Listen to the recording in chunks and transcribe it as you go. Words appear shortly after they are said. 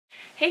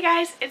Hey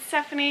guys, it's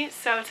Stephanie.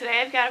 So today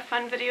I've got a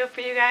fun video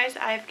for you guys.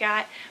 I've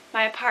got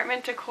my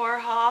apartment decor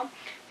haul.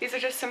 These are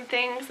just some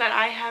things that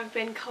I have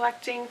been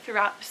collecting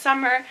throughout the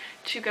summer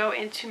to go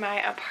into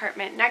my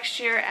apartment next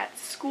year at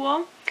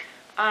school.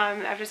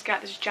 I've just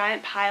got this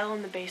giant pile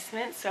in the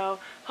basement, so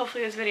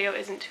hopefully this video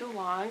isn't too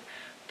long.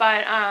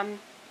 But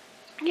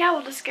yeah,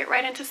 we'll just get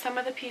right into some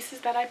of the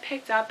pieces that I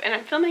picked up. And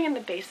I'm filming in the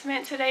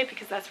basement today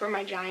because that's where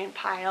my giant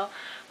pile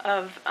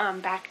of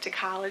back to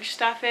college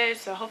stuff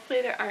is. So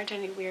hopefully there aren't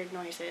any weird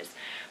noises.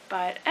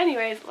 But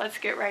anyways, let's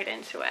get right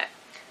into it.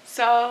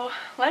 So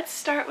let's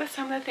start with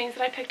some of the things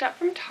that I picked up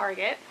from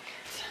Target.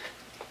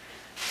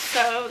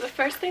 So the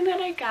first thing that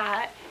I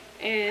got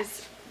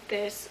is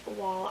this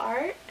wall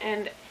art,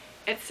 and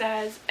it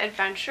says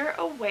 "Adventure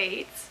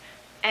Awaits,"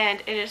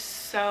 and it is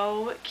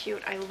so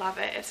cute. I love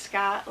it. It's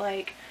got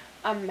like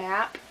a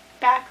map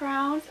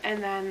background,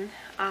 and then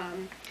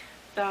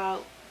the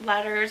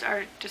letters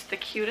are just the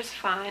cutest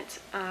font.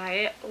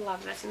 I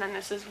love this. And then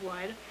this is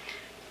wood,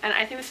 and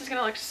I think this is going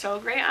to look so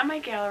great on my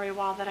gallery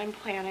wall that I'm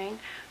planning.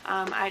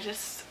 I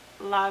just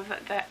love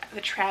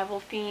the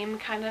travel theme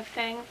kind of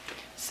thing,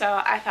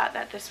 so I thought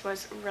that this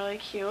was really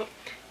cute,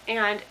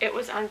 and it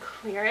was on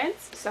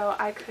clearance, so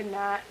I could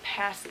not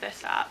pass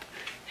this up.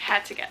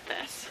 Had to get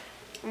this,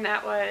 and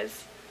that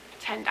was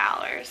 $10.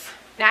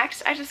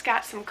 Next, I just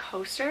got some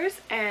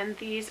coasters, and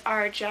these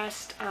are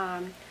just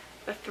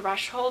the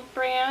Threshold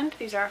brand.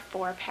 These are a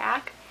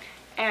 4-pack,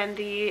 and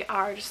they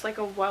are just like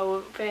a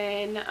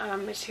woven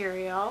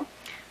material,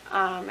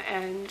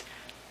 and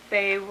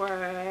they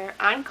were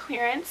on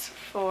clearance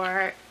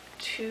for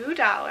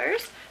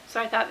 $2. So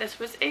I thought this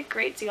was a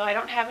great deal. I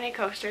don't have any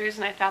coasters,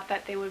 and I thought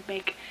that they would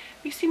make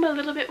me seem a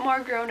little bit more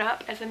grown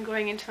up as I'm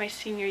going into my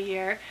senior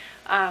year.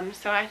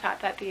 So I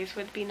thought that these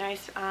would be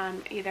nice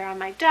either on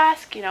my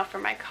desk, you know, for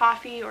my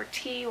coffee or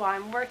tea while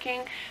I'm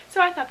working.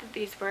 So I thought that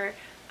these were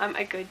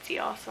a good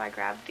deal, so I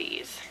grabbed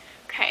these.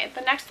 Okay,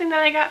 the next thing that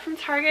I got from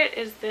Target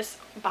is this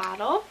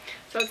bottle.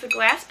 So it's a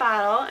glass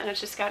bottle, and it's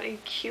just got a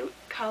cute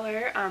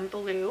color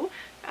blue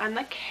on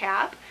the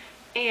cap.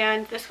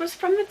 And this was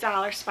from the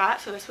dollar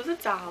spot, so this was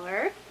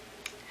 $1.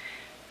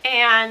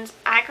 And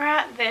I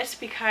got this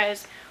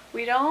because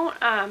we don't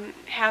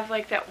have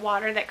like that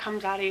water that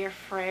comes out of your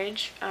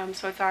fridge,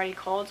 so it's already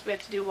cold, so we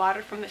have to do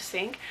water from the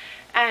sink.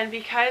 And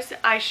because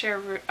I share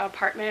an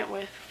apartment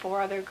with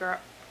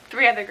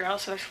three other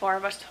girls, so there's 4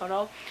 of us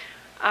total,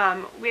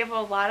 we have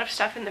a lot of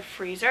stuff in the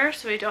freezer,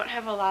 so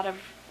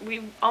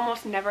we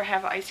almost never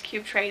have ice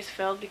cube trays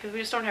filled because we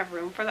just don't have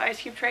room for the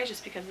ice cube trays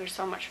just because there's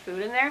so much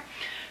food in there.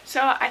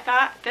 So I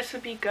thought this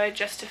would be good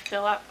just to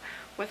fill up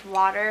with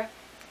water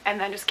and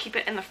then just keep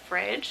it in the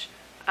fridge,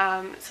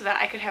 so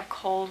that I could have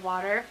cold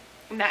water.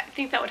 And I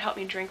think that would help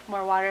me drink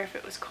more water if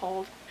it was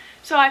cold.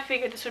 So I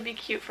figured this would be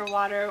cute for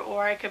water,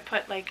 or I could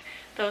put like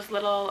those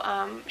little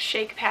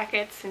shake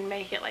packets and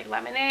make it like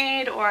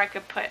lemonade, or I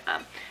could put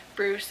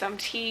brew some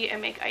tea and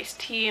make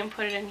iced tea and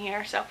put it in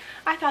here. So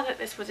I thought that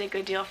this was a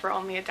good deal for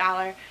only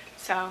 $1,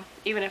 so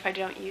even if I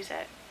don't use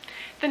it.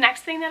 The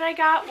next thing that I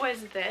got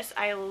was this.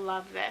 I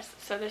love this.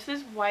 So this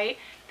is white,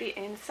 the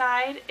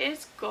inside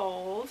is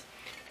gold,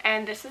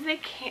 and this is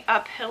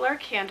a pillar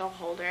candle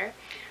holder,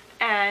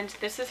 and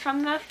this is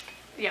from the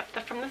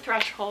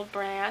Threshold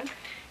brand,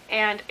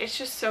 and it's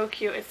just so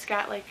cute. It's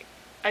got like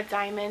a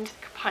diamond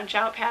punch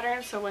out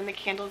pattern, so when the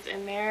candle's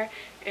in there,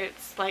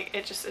 it's like,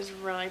 it just is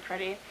really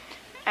pretty.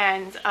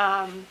 And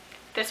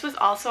this was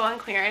also on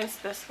clearance.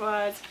 This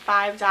was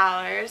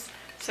 $5,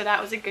 so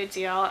that was a good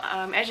deal.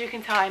 As you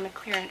can tell, I'm a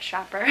clearance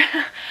shopper.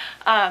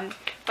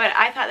 But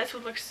I thought this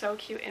would look so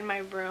cute in my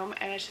room,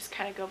 and it just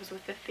kind of goes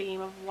with the theme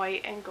of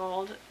white and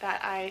gold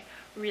that I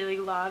really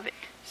love.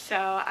 So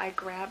I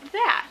grabbed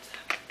that.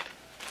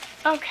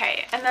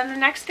 Okay, and then the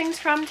next things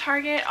from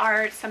Target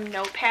are some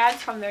notepads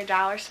from their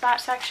dollar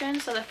spot section.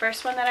 So the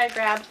first one that I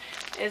grabbed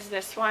is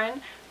this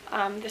one.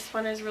 This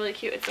one is really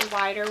cute. It's a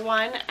wider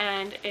one,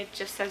 and it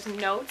just says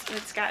notes, and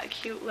it's got a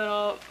cute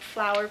little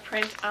flower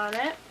print on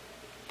it.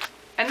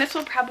 And this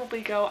will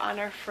probably go on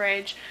our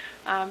fridge,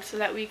 so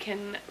that we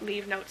can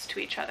leave notes to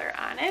each other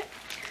on it.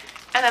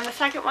 And then the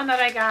second one that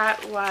I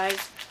got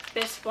was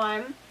this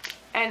one,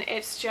 and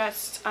it's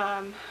just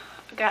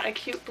got a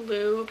cute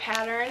blue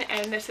pattern,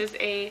 and this is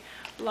a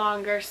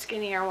longer,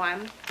 skinnier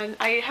one. And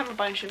I have a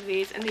bunch of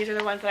these, and these are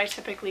the ones that I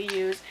typically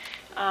use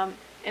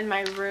in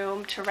my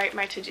room to write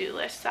my to-do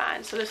lists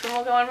on. So this one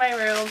will go in my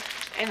room,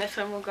 and this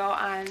one will go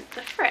on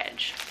the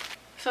fridge.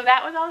 So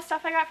that was all the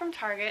stuff I got from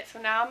Target. So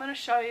now I'm going to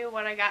show you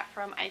what I got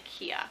from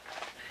Ikea.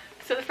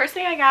 So the first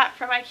thing I got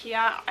from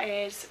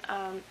Ikea is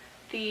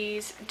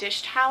these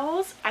dish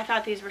towels. I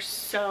thought these were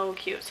so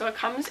cute. So it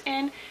comes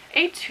in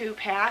a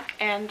 2-pack,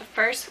 and the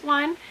first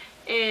one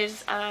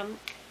is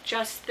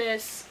just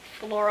this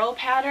floral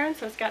pattern.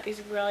 So it's got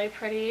these really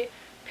pretty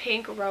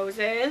pink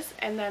roses,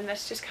 and then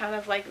this just kind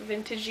of like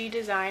vintagey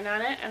design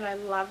on it, and I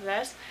love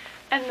this.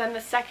 And then the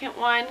second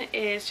one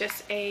is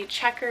just a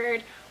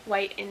checkered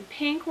white and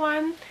pink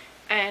one,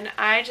 and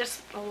I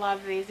just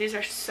love these. These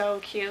are so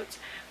cute.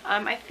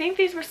 I think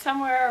these were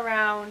somewhere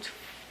around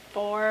 $4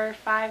 or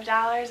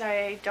 $5.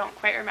 I don't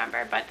quite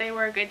remember, but they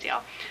were a good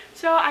deal.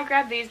 So I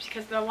grabbed these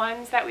because the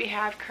ones that we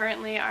have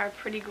currently are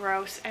pretty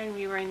gross and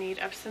we were in need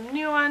of some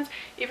new ones,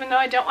 even though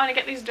I don't want to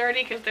get these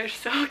dirty because they're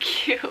so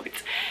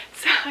cute.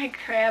 So I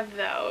grabbed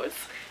those.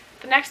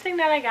 The next thing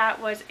that I got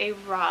was a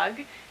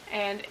rug,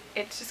 and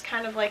it's just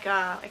kind of like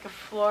a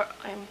floor,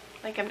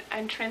 like an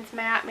entrance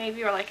mat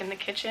maybe, or like in the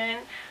kitchen.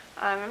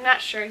 I'm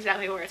not sure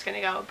exactly where it's going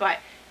to go, but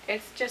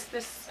it's just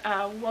this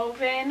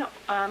woven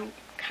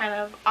kind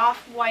of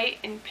off-white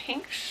and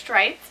pink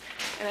stripes,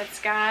 and it's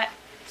got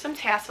some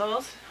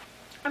tassels.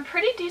 A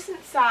pretty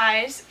decent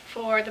size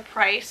for the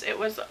price. It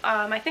was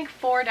I think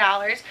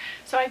 $4,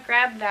 so I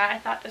grabbed that. I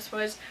thought this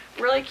was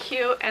really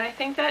cute, and I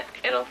think that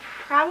it'll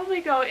probably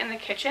go in the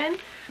kitchen,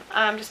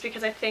 just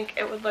because I think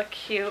it would look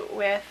cute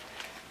with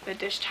the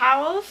dish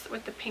towels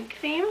with the pink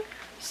theme.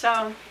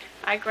 So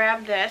I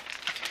grabbed this.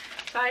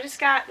 So I just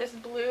got this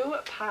blue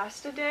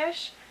pasta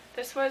dish.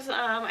 This was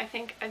I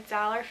think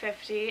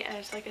 $1.50, and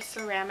it's like a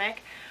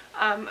ceramic.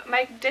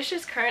 My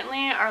dishes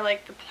currently are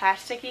like the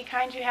plasticky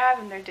kind you have,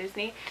 and they're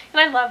Disney, and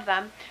I love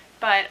them,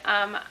 but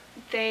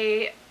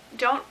they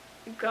don't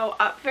go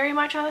up very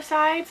much on the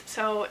sides,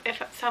 so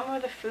if some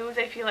of the foods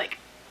I feel like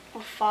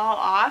will fall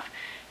off,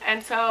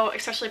 and so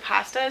especially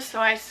pastas, so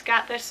I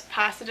got this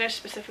pasta dish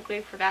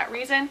specifically for that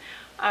reason,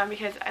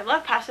 because I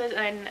love pastas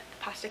and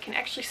pasta can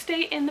actually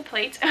stay in the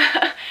plate.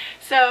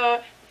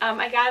 So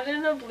I got it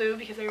in the blue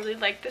because I really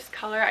like this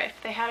color. If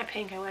they had a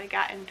pink, I would have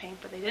gotten pink,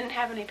 but they didn't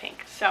have any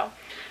pink. So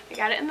I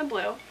got it in the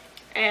blue.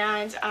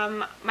 And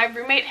my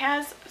roommate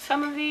has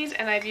some of these,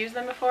 and I've used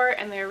them before,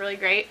 and they're really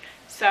great.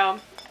 So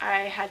I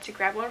had to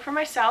grab one for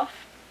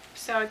myself.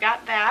 So I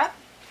got that.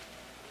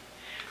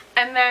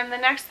 And then the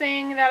next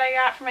thing that I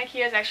got from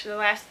Ikea is actually the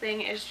last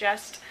thing, is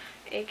just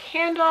a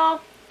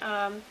candle.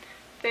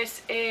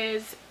 This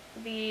is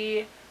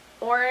the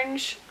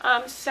orange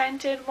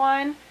scented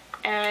one,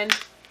 and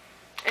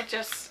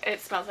it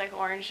smells like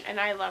orange, and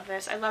I love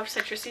this. I love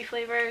citrusy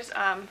flavors.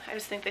 I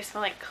just think they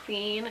smell like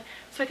clean,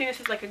 so I think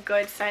this is like a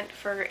good scent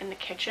for in the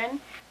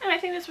kitchen. And I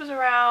think this was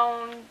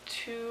around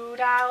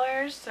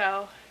 $2,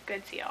 so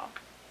good deal.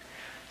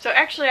 So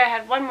actually I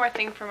had one more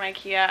thing from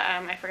Ikea.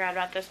 I forgot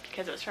about this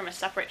because it was from a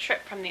separate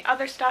trip from the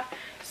other stuff.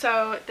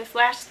 So this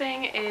last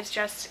thing is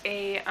just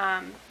a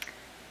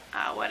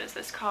what is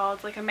this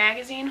called? Like a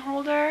magazine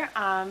holder,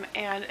 and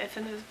it's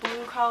in this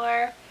blue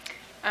color.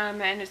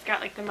 And it's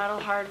got like the metal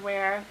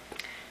hardware,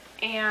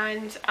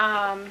 and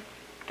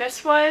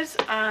this was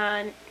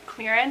on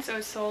clearance. It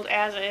was sold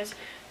as is.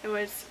 It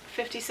was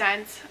 50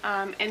 cents,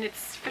 and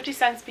it's 50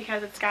 cents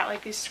because it's got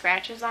like these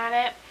scratches on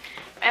it,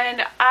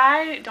 and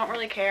I don't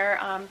really care.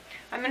 I'm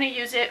going to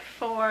use it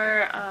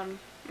for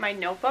my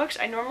notebooks.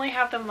 I normally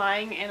have them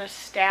lying in a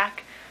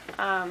stack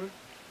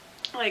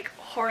like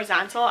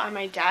horizontal on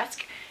my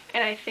desk,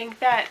 and I think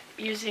that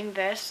using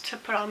this to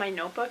put all my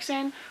notebooks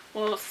in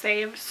will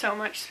save so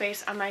much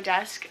space on my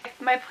desk.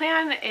 My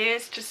plan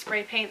is to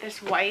spray paint this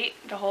white,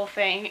 the whole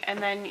thing, and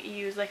then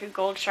use like a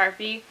gold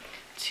Sharpie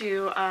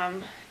to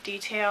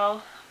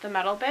detail the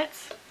metal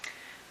bits.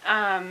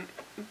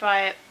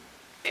 But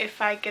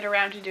if I get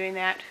around to doing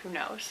that, who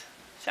knows?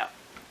 So,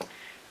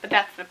 but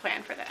that's the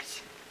plan for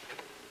this.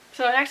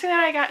 So the next thing that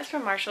I got is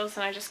from Marshall's,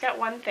 and I just got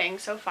one thing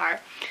so far,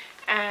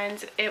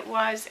 and it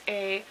was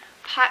a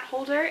pot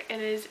holder. It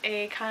is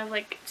a kind of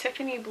like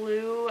Tiffany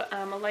blue,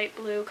 a light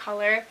blue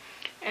color,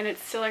 and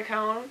it's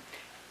silicone,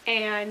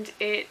 and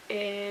it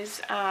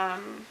is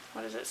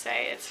what does it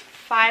say? It's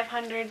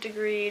 500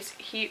 degrees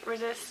heat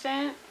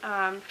resistant,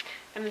 and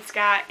it's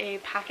got a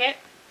pocket,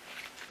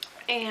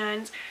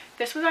 and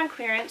this was on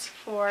clearance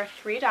for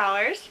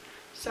 $3.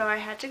 So I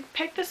had to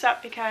pick this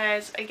up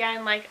because,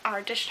 again, like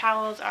our dish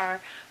towels,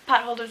 our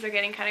pot holders are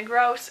getting kind of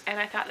gross, and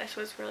I thought this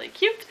was really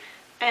cute.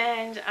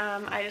 And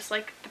I just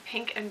like the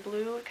pink and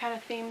blue kind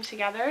of theme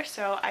together,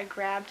 so I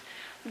grabbed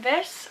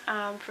this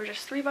for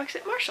just $3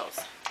 at Marshall's.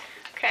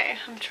 Okay,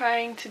 I'm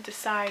trying to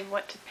decide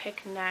what to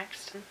pick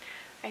next.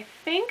 I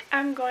think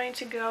I'm going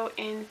to go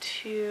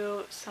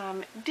into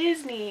some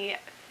Disney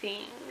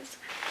things.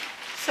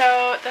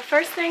 So the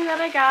first thing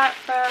that I got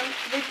from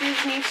the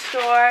Disney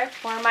store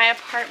for my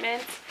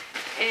apartment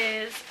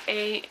is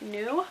a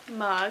new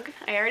mug.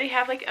 I already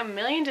have like a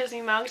million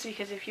Disney mugs,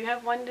 because if you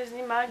have one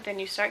Disney mug, then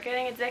you start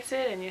getting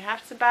addicted and you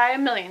have to buy a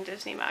million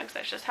Disney mugs.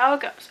 That's just how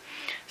it goes.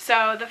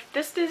 So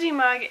this Disney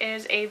mug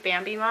is a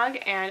Bambi mug,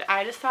 and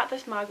I just thought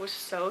this mug was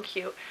so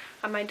cute.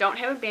 I don't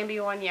have a Bambi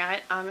one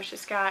yet. It's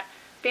just got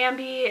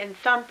Bambi and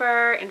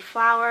Thumper and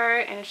Flower,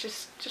 and it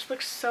just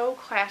looks so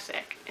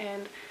classic,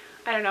 and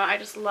I don't know, I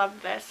just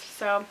love this.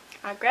 So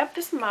I grabbed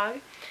this mug,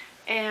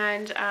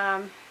 and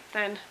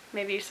then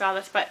maybe you saw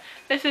this, but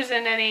this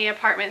isn't any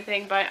apartment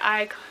thing, but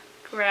I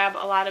grab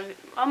a lot of,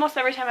 almost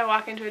every time I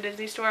walk into a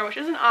Disney store, which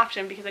isn't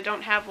often because I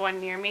don't have one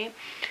near me,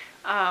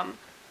 I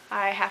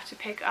have to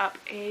pick up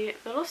a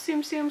little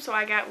Tsum Tsum, so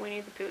I got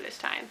Winnie the Pooh this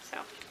time, so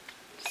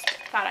just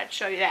thought I'd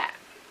show you that.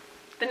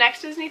 The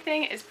next Disney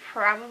thing is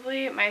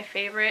probably my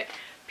favorite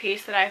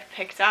piece that I've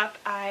picked up.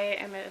 I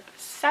am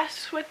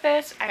obsessed with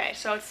this. Okay,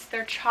 so it's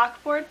their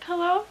chalkboard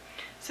pillow.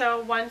 So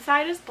one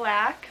side is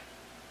black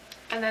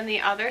and then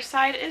the other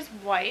side is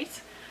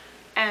white.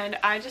 And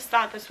I just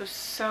thought this was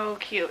so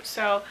cute.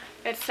 So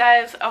it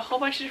says a whole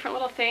bunch of different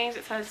little things.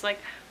 It says like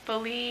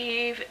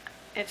believe,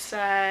 it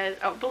says,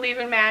 oh, believe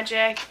in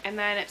magic, and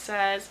then it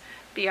says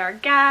be our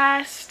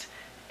guest,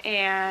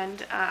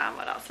 and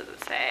what else does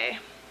it say?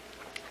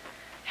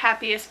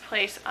 Happiest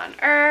place on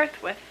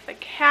earth with the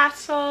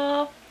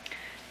castle.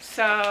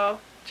 So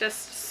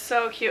just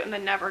so cute. And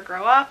then never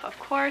grow up, of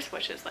course,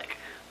 which is like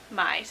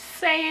my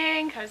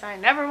saying because I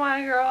never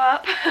want to grow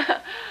up.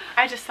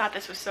 I just thought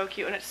this was so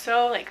cute, and it's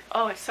so like,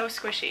 oh, it's so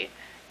squishy.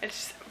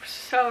 It's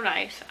so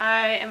nice.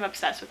 I am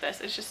obsessed with this.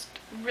 It's just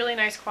really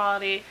nice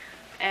quality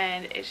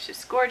and it's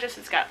just gorgeous.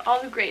 It's got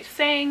all the great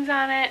sayings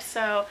on it,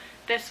 so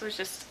this was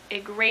just a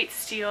great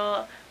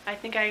steal. I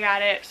think I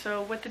got it,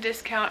 so with the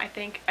discount I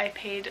think I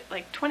paid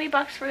like 20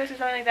 bucks for this or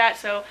something like that,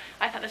 so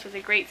I thought this was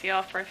a great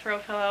deal for a throw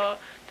pillow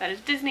that is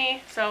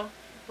Disney, so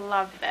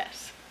love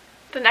this.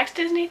 The next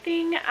Disney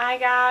thing I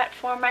got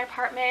for my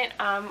apartment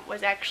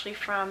was actually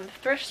from the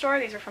thrift store.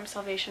 These are from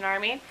Salvation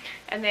Army,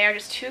 and they are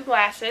just 2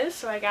 glasses,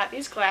 so I got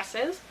these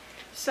glasses.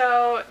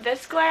 So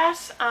this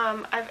glass,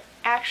 I've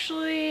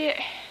actually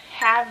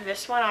have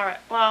this one already.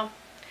 Well,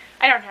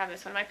 I don't have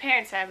this one. My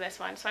parents have this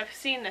one, so I've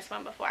seen this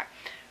one before.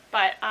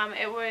 But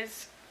it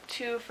was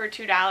 2 for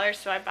 $2,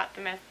 so I bought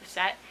them as the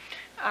set.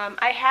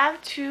 I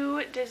have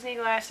 2 Disney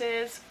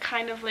glasses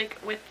kind of like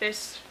with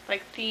this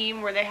like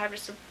theme where they have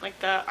just like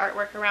the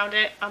artwork around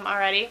it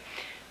already,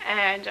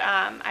 and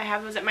I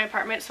have those at my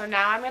apartment, so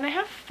now I'm gonna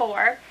have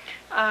 4.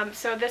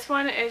 So this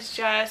one is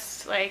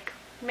just like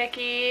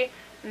Mickey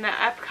and the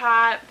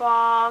Epcot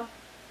ball,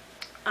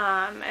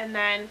 and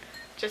then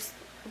just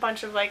a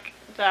bunch of like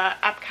the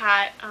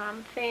Epcot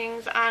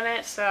things on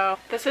it. So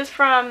this is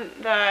from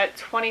the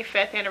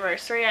 25th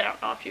anniversary. I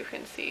don't know if you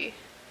can see,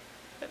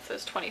 it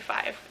says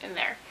 25 in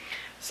there.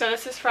 So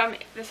this is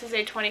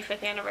a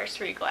 25th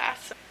anniversary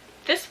glass.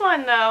 This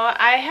one though,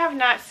 I have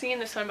not seen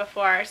this one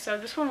before, so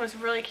this one was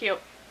really cute.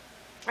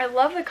 I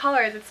love the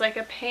colors. It's like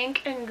a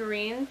pink and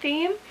green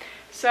theme.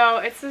 So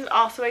this is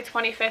also a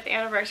 25th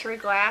anniversary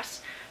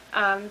glass.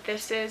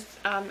 This is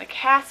the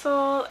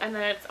castle, and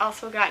then it's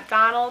also got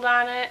Donald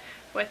on it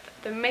with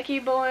the Mickey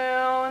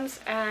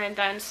balloons, and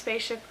then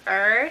Spaceship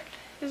Earth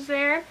is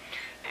there.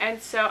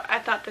 And so I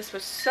thought this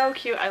was so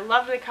cute. I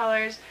love the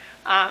colors,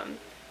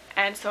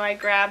 and so I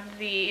grabbed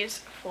these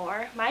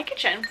for my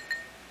kitchen.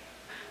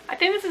 I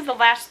think this is the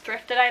last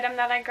thrifted item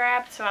that I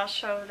grabbed, so I'll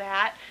show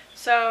that.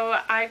 So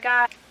I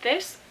got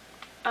this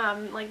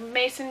like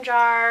mason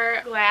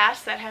jar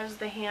glass that has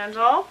the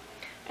handle,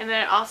 and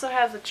then it also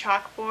has a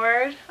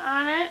chalkboard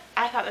on it.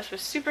 I thought this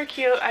was super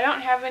cute. I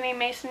don't have any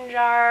mason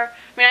jar.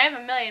 I mean, I have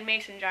a million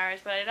mason jars,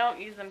 but I don't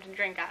use them to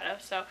drink out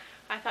of, so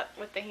I thought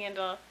with the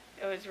handle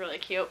it was really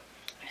cute.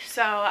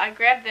 So I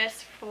grabbed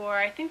this for,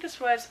 I think this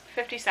was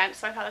 50 cents,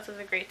 so I thought this was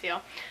a great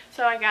deal.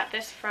 So I got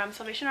this from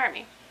Salvation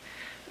Army.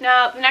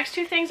 Now, the next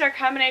 2 things are a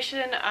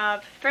combination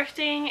of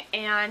thrifting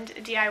and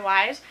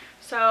DIYs.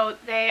 So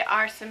they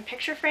are some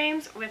picture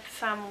frames with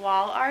some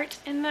wall art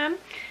in them.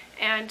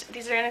 And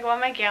these are going to go on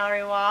my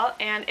gallery wall.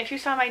 And if you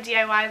saw my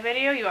DIY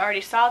video, you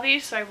already saw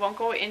these, so I won't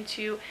go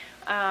into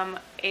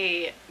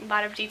a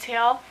lot of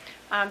detail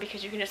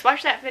because you can just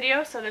watch that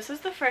video. So this is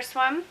the first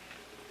one.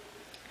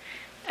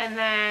 And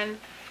then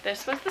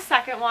this was the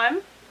second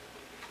one.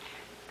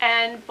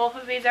 And both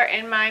of these are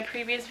in my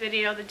previous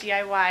video, the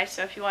DIY,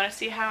 so if you want to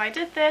see how I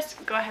did this,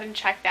 go ahead and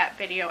check that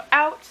video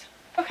out.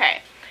 Okay,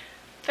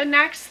 the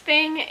next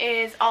thing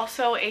is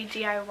also a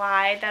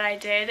DIY that I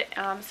did,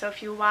 so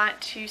if you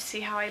want to see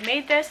how I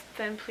made this,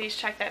 then please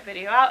check that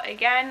video out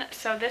again.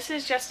 So this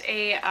is just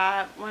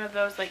a one of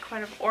those like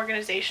kind of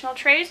organizational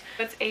trays.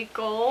 It's a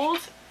gold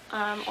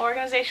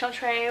organizational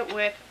tray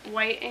with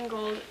white and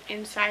gold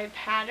inside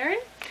pattern.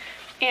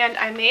 And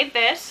I made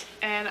this,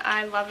 and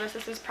I love this.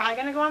 This is probably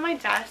going to go on my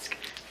desk.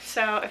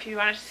 So if you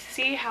want to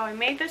see how I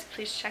made this,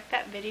 please check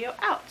that video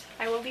out.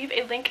 I will leave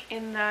a link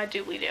in the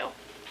doobly-doo.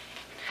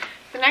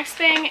 The next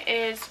thing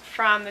is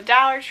from the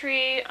Dollar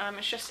Tree.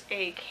 It's just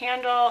a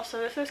candle. So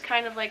this is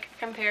kind of like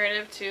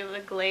comparative to the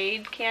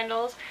Glade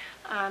candles.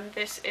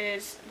 This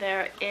is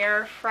their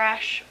Air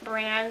Fresh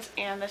brands,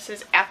 and this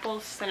is Apple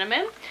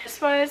Cinnamon.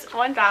 This was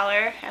 $1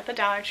 at the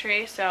Dollar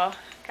Tree, so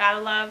gotta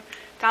love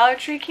Dollar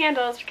Tree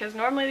candles because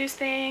normally these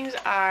things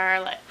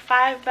are like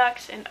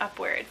 $5 and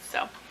upwards.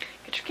 So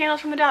get your candles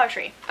from the Dollar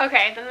Tree.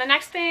 Okay, then the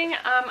next thing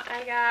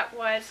I got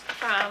was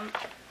from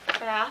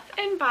Bath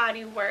and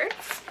Body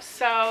Works.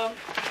 So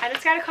I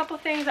just got a couple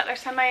things at their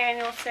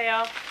semi-annual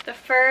sale. The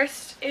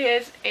first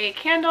is a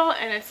candle,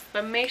 and it's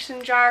the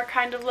mason jar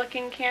kind of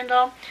looking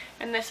candle,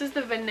 and this is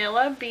the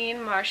vanilla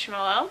bean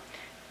marshmallow,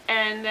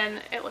 and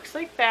then it looks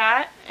like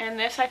that. And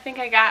this I think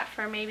I got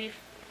for maybe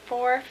 $4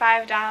 or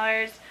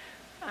 $5,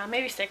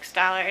 maybe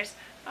 $6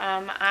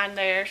 on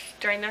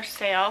during their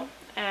sale,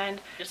 and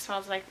it just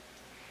smells like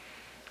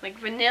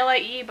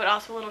vanilla-y but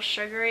also a little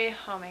sugary.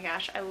 Oh my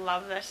gosh, I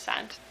love this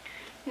scent.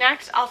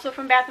 Next, also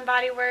from Bath &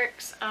 Body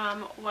Works,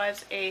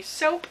 was a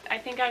soap. I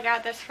think I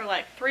got this for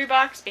like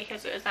 $3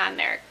 because it was on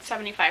there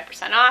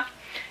 75% off.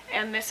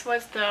 And this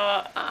was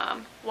the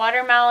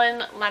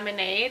watermelon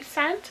lemonade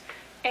scent.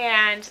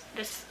 And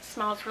this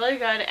smells really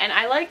good. And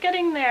I like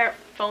getting their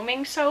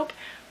foaming soap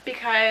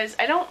because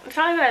it's not like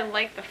that I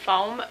like the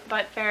foam,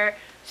 but their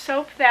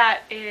soap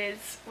that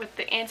is with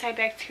the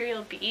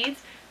antibacterial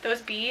beads,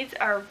 those beads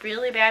are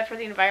really bad for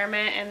the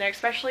environment, and they're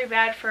especially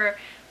bad for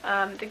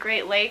the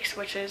Great Lakes,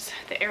 which is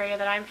the area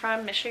that I'm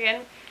from,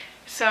 Michigan.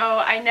 So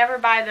I never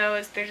buy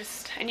those. They're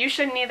just, and you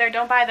shouldn't either,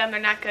 don't buy them. They're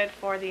not good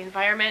for the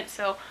environment.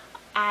 So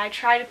I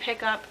try to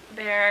pick up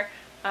their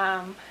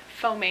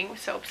foaming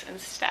soaps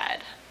instead.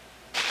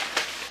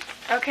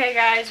 Okay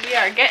guys, we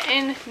are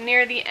getting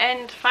near the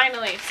end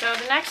finally. So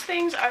the next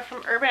things are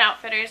from Urban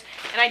Outfitters,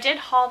 and I did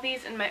haul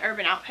these in my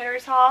Urban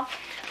Outfitters haul.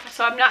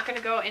 So I'm not going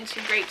to go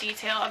into great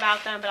detail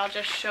about them, but I'll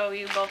just show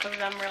you both of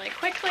them really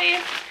quickly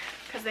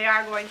because they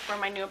are going for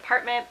my new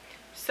apartment.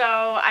 So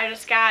I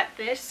just got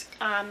this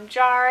cup,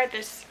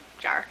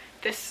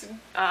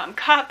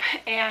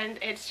 and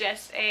it's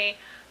just a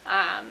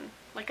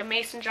like a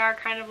mason jar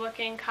kind of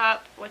looking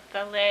cup with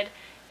the lid.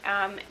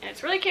 And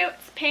it's really cute.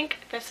 It's pink.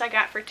 This I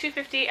got for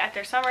 $2.50 at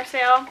their summer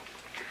sale.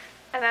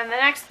 And then the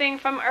next thing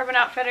from Urban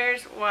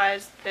Outfitters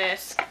was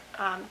this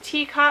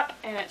teacup,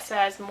 and it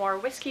says "More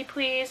whiskey,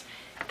 please."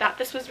 I thought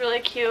this was really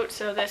cute,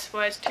 so this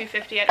was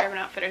 $2.50 at Urban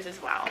Outfitters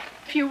as well.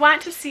 If you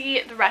want to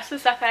see the rest of the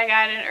stuff that I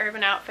got in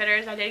Urban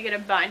Outfitters, I did get a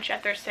bunch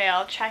at their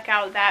sale. Check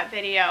out that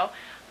video.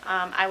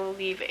 I will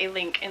leave a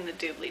link in the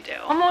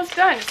doobly-doo. Almost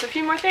done, just a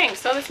few more things.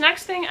 So this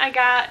next thing I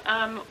got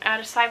at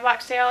a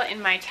sidewalk sale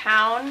in my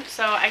town.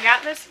 So I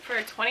got this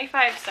for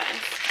 25 cents.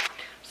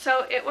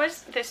 So it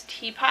was this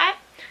teapot,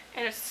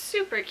 and it's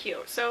super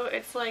cute. So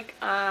it's like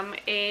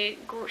a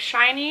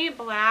shiny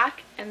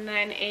black and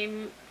then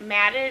a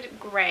matted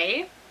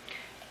gray,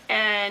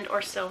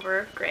 or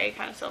silver, gray,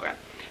 kind of silver.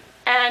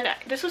 And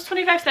this was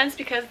 25 cents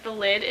because the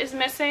lid is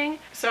missing,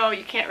 so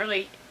you can't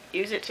really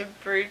use it to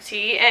brew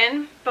tea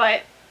in,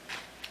 but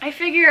I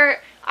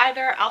figure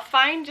either I'll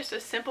find just a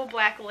simple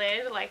black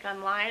lid like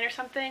online or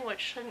something,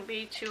 which shouldn't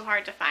be too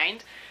hard to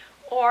find,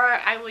 or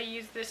I will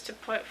use this to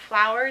put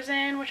flowers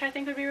in, which I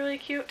think would be really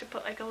cute, to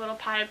put like a little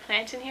potted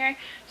plant in here.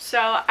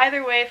 So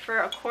either way, for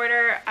a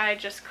quarter, I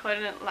just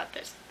couldn't let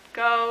this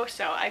go,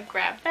 so I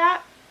grabbed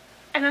that.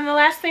 And then the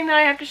last thing that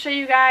I have to show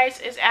you guys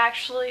is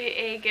actually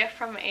a gift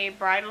from a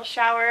bridal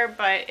shower,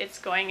 but it's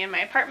going in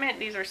my apartment.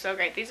 These are so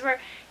great. These were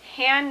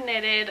hand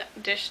knitted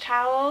dish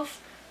towels.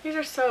 These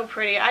are so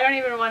pretty. I don't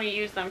even want to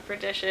use them for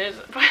dishes,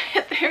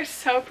 but they're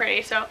so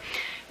pretty. So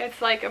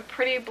it's like a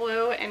pretty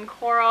blue and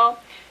coral,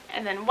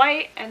 and then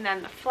white, and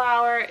then the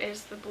flower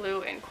is the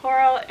blue and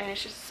coral, and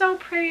it's just so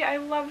pretty. I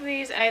love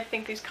these, and I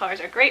think these colors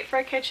are great for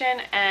a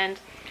kitchen, and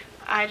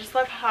I just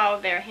love how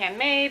they're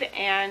handmade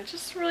and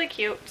just really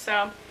cute.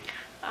 So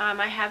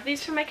I have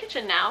these for my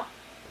kitchen now.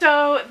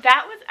 So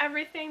that was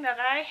everything that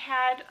I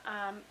had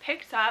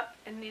picked up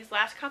in these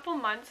last couple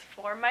months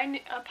for my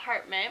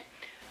apartment.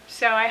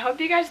 So I hope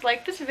you guys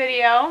liked this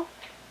video,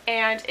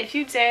 and if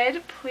you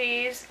did,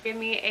 please give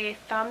me a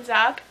thumbs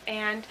up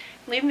and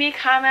leave me a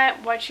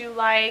comment what you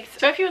liked.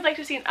 So if you would like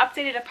to see an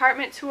updated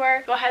apartment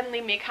tour, go ahead and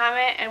leave me a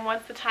comment, and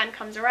once the time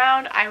comes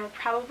around, I will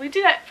probably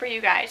do that for you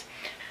guys.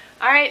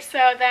 Alright,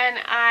 so then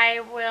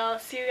I will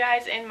see you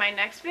guys in my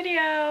next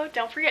video.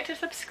 Don't forget to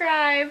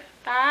subscribe.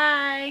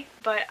 Bye!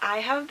 But I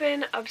have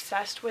been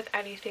obsessed with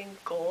anything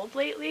gold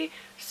lately,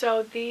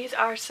 so these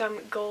are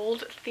some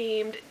gold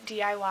themed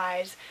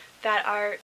DIYs that are